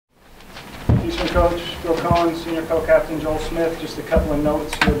assistant coach Bill Cohen, senior co-captain Joel Smith. Just a couple of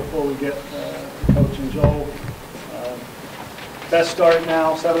notes here before we get to Coach and Joel. Best start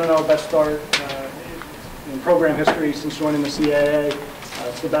now, 7-0, best start in program history since joining the CAA.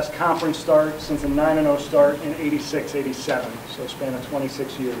 It's the best conference start since a 9-0 start in 86-87, so a span of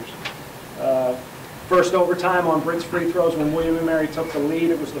 26 years. First overtime on Britt's free throws when William & Mary took the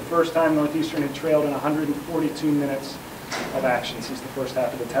lead. It was the first time Northeastern had trailed in 142 minutes of action since the first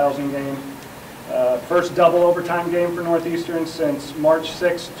half of the Towson game. First double overtime game for Northeastern since March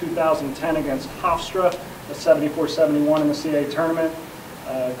 6, 2010 against Hofstra, a 74-71 in the CAA tournament.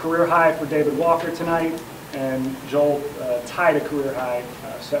 Career high for David Walker tonight, and Joel tied a career high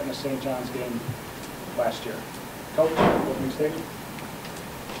set in the St. John's game last year. Coach, opening statement.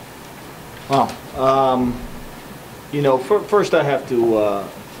 Wow. You know, first I have to,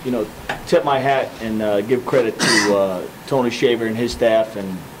 you know, tip my hat and give credit to Tony Shaver and his staff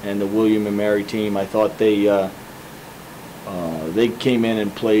and the William & Mary team. I thought they came in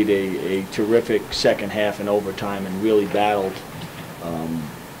and played a terrific second half in overtime and really battled.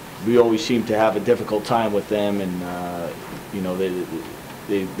 We always seem to have a difficult time with them, and you know,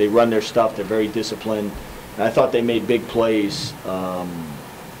 they run their stuff. They're very disciplined. And I thought they made big plays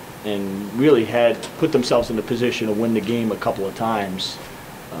and really had put themselves in a position to win the game a couple of times.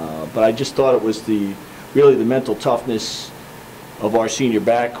 But I just thought it was really the mental toughness of our senior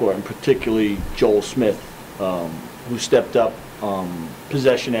backcourt, and particularly Joel Smith, who stepped up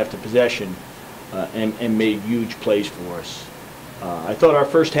possession after possession and made huge plays for us. I thought our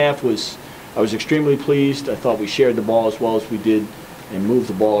first half I was extremely pleased. I thought we shared the ball as well as we did and moved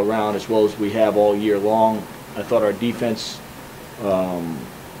the ball around as well as we have all year long. I thought our defense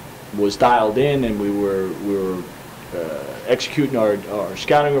was dialed in, and we were executing our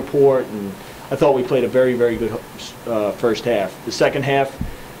scouting report, and I thought we played a very, very good first half. The second half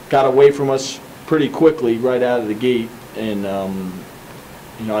got away from us pretty quickly right out of the gate, and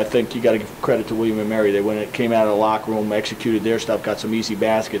you know, I think you got to give credit to William & Mary. They came out of the locker room, executed their stuff, got some easy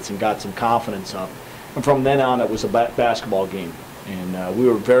baskets, and got some confidence up. And from then on, it was a basketball game, and we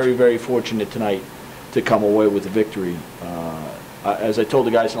were very, very fortunate tonight to come away with a victory. As I told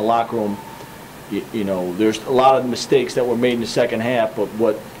the guys in the locker room, you know, there's a lot of mistakes that were made in the second half, but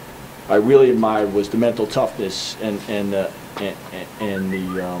what I really admired was the mental toughness and the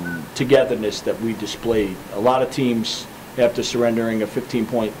togetherness that we displayed. A lot of teams, after surrendering a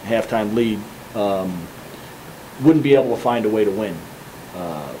 15-point halftime lead, wouldn't be able to find a way to win.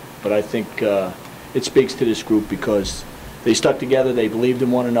 But I think it speaks to this group because they stuck together, they believed in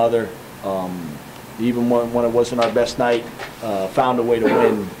one another, even when it wasn't our best night, found a way to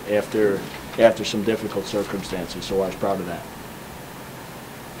win after some difficult circumstances, so I was proud of that.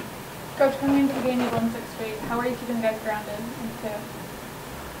 Coach, coming into the game, you won 6 straight. How are you keeping the guys grounded in 2?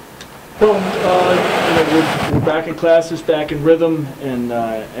 Well, you know, we're back in classes, back in rhythm, and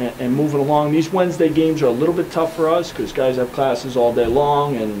moving along. These Wednesday games are a little bit tough for us because guys have classes all day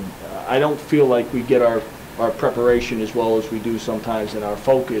long, and I don't feel like we get our preparation as well as we do sometimes, and our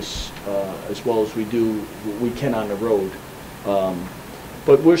focus as well as we can on the road.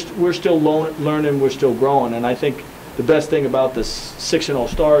 But we're still learning, we're still growing, and I think the best thing about this 6-0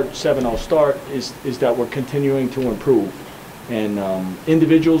 start, 7-0 start is that we're continuing to improve. And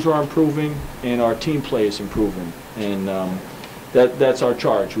individuals are improving, and our team play is improving, and that's our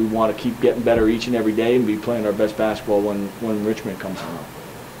charge. We want to keep getting better each and every day and be playing our best basketball when Richmond comes around.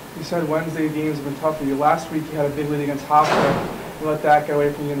 You said Wednesday games have been tough for you. Last week you had a big lead against Hofstra. You let that get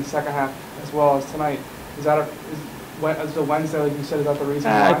away from you in the second half as well as tonight. Is the Wednesday, like you said, is that the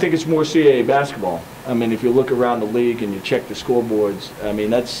reason why? I think it's more CAA basketball. I mean, if you look around the league and you check the scoreboards, I mean,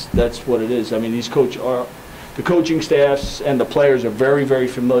 that's what it is. I mean, the coaching staffs and the players are very, very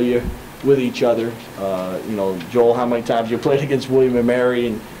familiar with each other. You know, Joel, how many times you played against William & Mary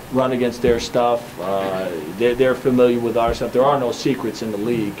and run against their stuff? They're familiar with our stuff. There are no secrets in the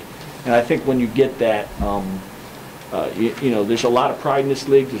league. And I think when you get that, you know, there's a lot of pride in this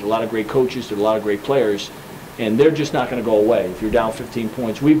league. There's a lot of great coaches. There's a lot of great players. And they're just not going to go away. If you're down 15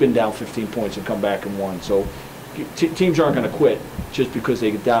 points, we've been down 15 points and come back and won. So teams aren't going to quit just because they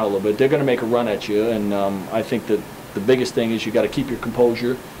get down a little bit. They're going to make a run at you, and I think that the biggest thing is you got to keep your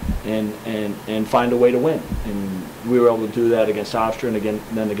composure and find a way to win. And we were able to do that against Hofstra and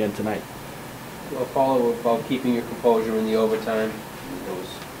then again tonight. Well, follow about keeping your composure in the overtime. It was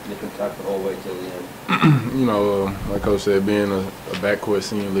nip and tuck the whole way till the end. You know, like Coach said, being a backcourt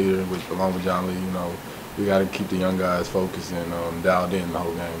senior leader along with John Lee, you know, we got to keep the young guys focused and dialed in the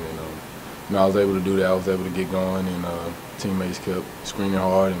whole game. And you know, I was able to do that. I was able to get going, and teammates kept screaming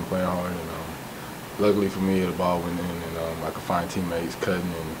hard and playing hard. And luckily for me, the ball went in, and I could find teammates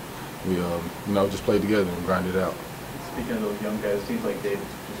cutting we you know, just played together and grinded out. Speaking of those young guys, it seems like David's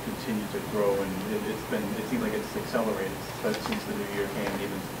just continued to grow, and it seems like it's accelerated since the new year came,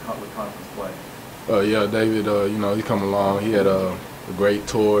 even with conference play. Yeah, David, you know, he's come along. He had a great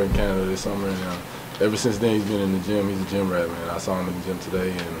tour in Canada this summer, and ever since then he's been in the gym. He's a gym rat, man. I saw him in the gym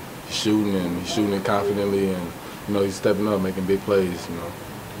today, and he's shooting it confidently, and you know, he's stepping up, making big plays, you know.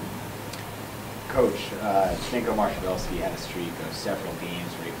 Coach, Stinko Marshavelski had a streak of several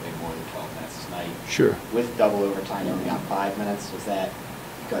games where he played more than 12 minutes tonight. Sure. With double overtime, he only got 5 minutes. Was that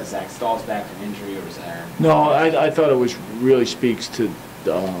because Zach Stahl's back from injury, or was there? No, I thought it was really speaks to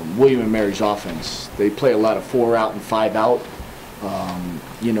William and Mary's offense. They play a lot of 4 out and 5 out,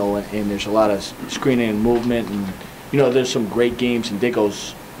 you know, and there's a lot of screening and movement, and you know, there's some great games, and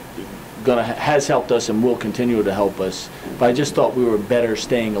Dicko's has helped us and will continue to help us. But I just thought we were better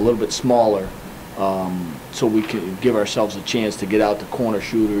staying a little bit smaller, so we can give ourselves a chance to get out the corner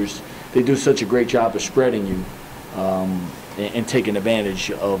shooters. They do such a great job of spreading you and taking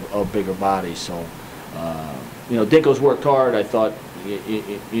advantage of bigger bodies. So, you know, Dicko's worked hard. I thought,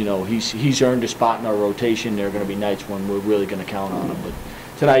 you know, he's earned a spot in our rotation. There are going to be nights when we're really going to count on him. But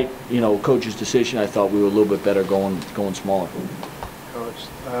tonight, you know, coach's decision, I thought we were a little bit better going smaller. Coach,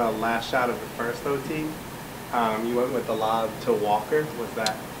 last shot of the first OT, you went with the lob to Walker. Was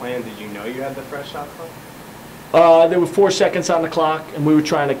that planned? Did you know you had the fresh shot clock? There were 4 seconds on the clock, and we were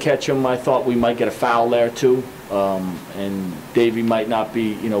trying to catch him. I thought we might get a foul there too, and Davey might not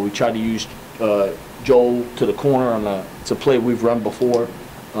be. You know, we tried to use Joel to the corner on it's a play we've run before.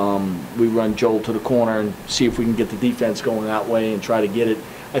 We run Joel to the corner and see if we can get the defense going that way and try to get it.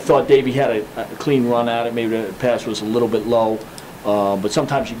 I thought Davey had a clean run at it. Maybe the pass was a little bit low, but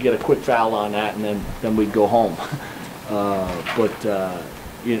sometimes you get a quick foul on that, and then we'd go home.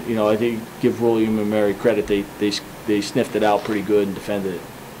 You know, I think give William and Mary credit. They sniffed it out pretty good and defended it.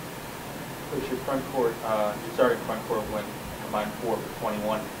 Coach, your front court, your starting front court went combined 4 for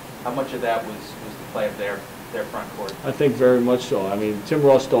 21. How much of that was the play of their front court? I think very much so. I mean, Tim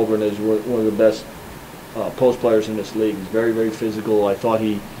Rostover is one of the best post players in this league. He's very, very physical. I thought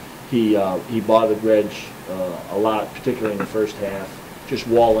he bothered Reg a lot, particularly in the first half, just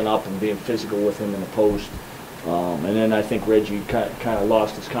walling up and being physical with him in the post. And then I think Reggie kind of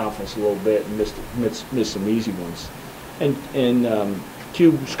lost his confidence a little bit and missed some easy ones. And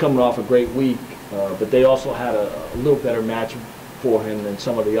Cube's coming off a great week, but they also had a little better match for him than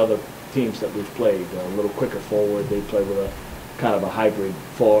some of the other teams that we've played. A little quicker forward. They play with a kind of a hybrid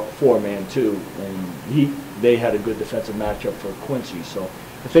four-man too, and they had a good defensive matchup for Quincy. So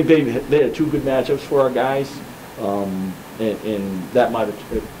I think they had 2 good matchups for our guys, and that might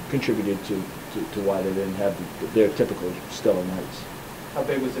have contributed to why they didn't have their typical stellar nights. How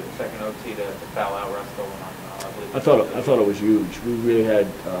big was it the second OT to foul out Russell? I thought it was huge. We really had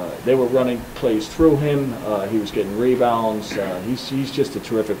they were running plays through him. He was getting rebounds. He's just a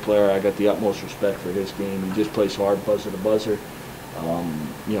terrific player. I got the utmost respect for his game. He just plays hard, buzzer to buzzer.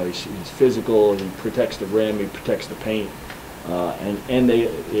 You know, he's physical. He protects the rim. He protects the paint, and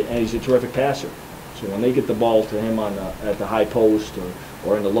he's a terrific passer. So when they get the ball to him at the high post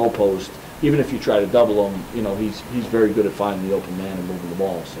or in the low post, even if you try to double him, you know, he's very good at finding the open man and moving the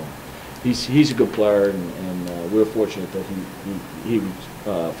ball. So he's a good player, and we're fortunate that he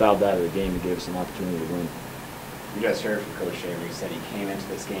fouled out of the game and gave us an opportunity to win. You just heard from Coach Shaver. He said he came into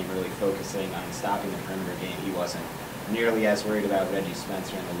this game really focusing on stopping the perimeter game. He wasn't nearly as worried about Reggie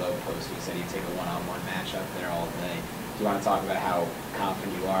Spencer in the low post. He said he'd take a one-on-one matchup there all day. Do you want to talk about how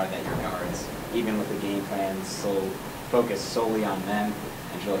confident you are that your guards, even with the game plan focused solely on them?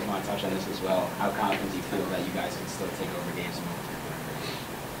 And Joel, if you want to touch on this as well, how confident do you feel that you guys can still take over games and move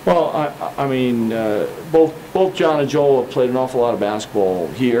through? Well, I mean, both John and Joel have played an awful lot of basketball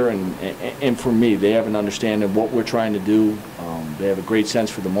here, and for me, they have an understanding of what we're trying to do. They have a great sense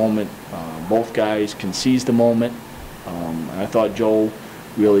for the moment. Both guys can seize the moment. And I thought Joel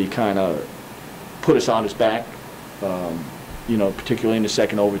really kind of put us on his back, you know, particularly in the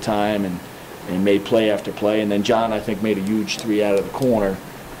second overtime, and made play after play. And then John, I think, made a huge 3 out of the corner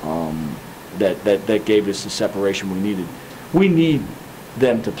that gave us the separation we needed. We need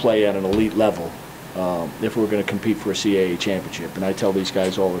them to play at an elite level if we're going to compete for a CAA championship. And I tell these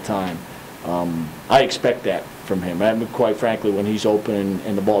guys all the time, I expect that from him. I mean, quite frankly, when he's open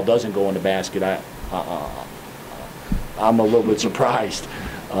and the ball doesn't go in the basket, I'm a little bit surprised.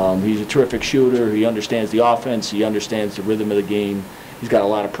 He's a terrific shooter. He understands the offense. He understands the rhythm of the game. He's got a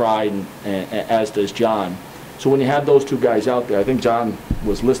lot of pride, and as does John. So when you have those 2 guys out there, I think John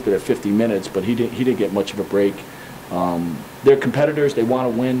was listed at 50 minutes, but he didn't get much of a break. They're competitors. They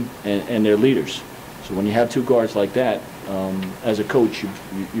want to win, and they're leaders. So when you have 2 guards like that, as a coach,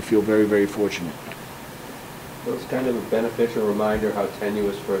 you feel very, very fortunate. So it's kind of a beneficial reminder how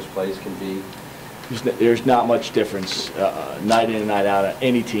tenuous first place can be. There's not much difference night in and night out of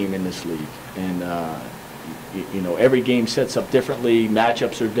any team in this league. And, you know, every game sets up differently.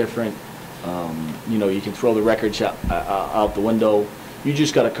 Matchups are different. You know, you can throw the records out the window. You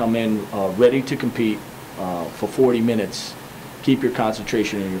just got to come in ready to compete for 40 minutes, keep your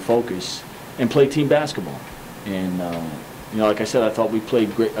concentration and your focus, and play team basketball. And, you know, like I said, I thought we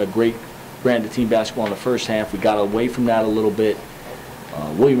played a great brand of team basketball in the first half. We got away from that a little bit.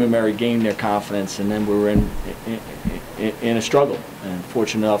 William and Mary gained their confidence, and then we were in a struggle. And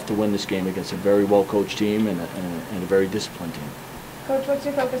fortunate enough to win this game against a very well-coached team and a very disciplined team. Coach, what's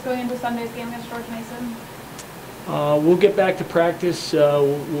your focus going into Sunday's game against George Mason? We'll get back to practice.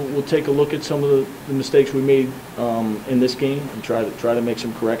 We'll take a look at some of the mistakes we made in this game and try to make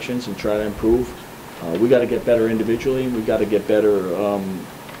some corrections and try to improve. We got to get better individually. We got to get better,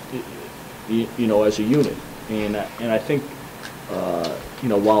 you know, as a unit. And I think, you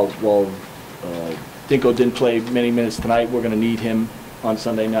know, while Dinko didn't play many minutes tonight, we're going to need him on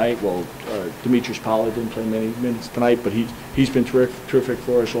Sunday night. Well, Demetrius Pollard didn't play many minutes tonight, but he's been terrific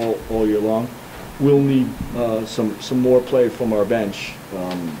for us all year long. We'll need some more play from our bench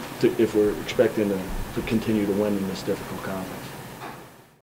if we're expecting to continue to win in this difficult conference.